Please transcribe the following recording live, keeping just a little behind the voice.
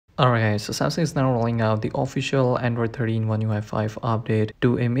Alright, so Samsung is now rolling out the official Android 13 One UI 5 update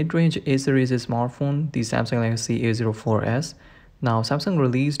to a mid-range A-series smartphone, the Samsung Galaxy A04s. Now, Samsung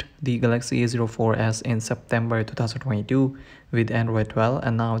released the Galaxy A04s in September 2022 with Android 12,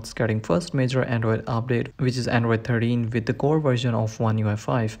 and now it's getting first major Android update, which is Android 13 with the core version of One UI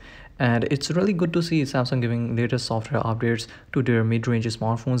 5. And it's really good to see Samsung giving latest software updates to their mid-range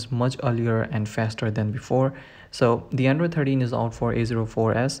smartphones much earlier and faster than before. So the Android 13 is out for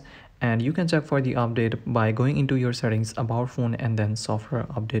A04s, and you can check for the update by going into your settings, about phone, and then software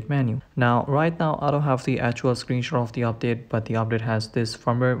update menu. Now right now I don't have the actual screenshot of the update, but the update has this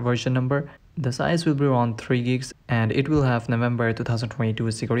firmware version number. The size will be around 3 gigs and it will have November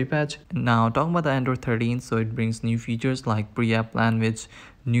 2022 security patch. Now talking about the Android 13, so it brings new features like pre-app language,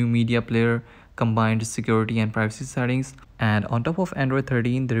 new media player, combined security and privacy settings. And on top of Android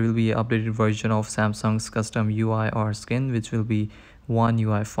 13, there will be an updated version of Samsung's custom UI or skin, which will be One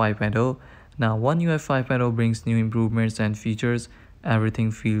UI 5.0. Now One UI 5.0 brings new improvements and features. Everything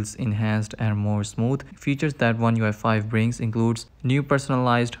feels enhanced and more smooth. Features that One UI 5 brings includes new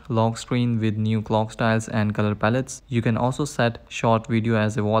personalized lock screen with new clock styles and color palettes. You can also set short video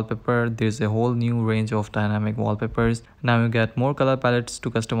as a wallpaper. There's a whole new range of dynamic wallpapers. Now you get more color palettes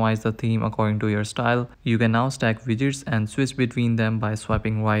to customize the theme according to your style. You can now stack widgets and switch between them by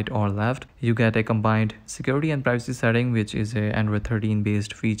swiping right or left. You get a combined security and privacy setting, which is a Android 13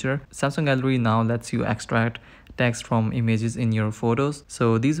 based feature. Samsung Gallery now lets you extract text from images in your photos.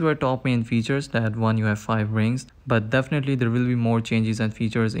 So these were top main features that One UI 5 brings, but definitely there will be more changes and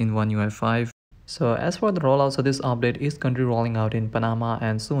features in One UI 5. So as for the rollout, so this update is currently rolling out in Panama,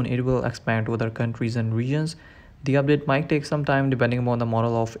 and soon it will expand to other countries and regions. The update might take some time depending upon the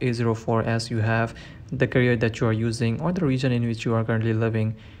model of A04s you have, the carrier that you are using, or the region in which you are currently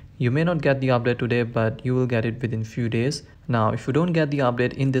living. You may not get the update today, but you will get it within few days. Now, if you don't get the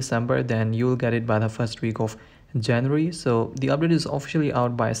update in December, then you will get it by the first week of January. So the update is officially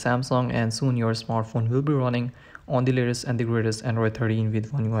out by Samsung, and soon your smartphone will be running on the latest and the greatest Android 13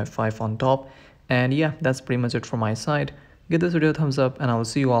 with One UI 5 on top. And yeah, that's pretty much it from my side. Give this video a thumbs up, and I will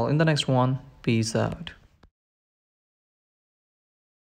see you all in the next one. Peace out.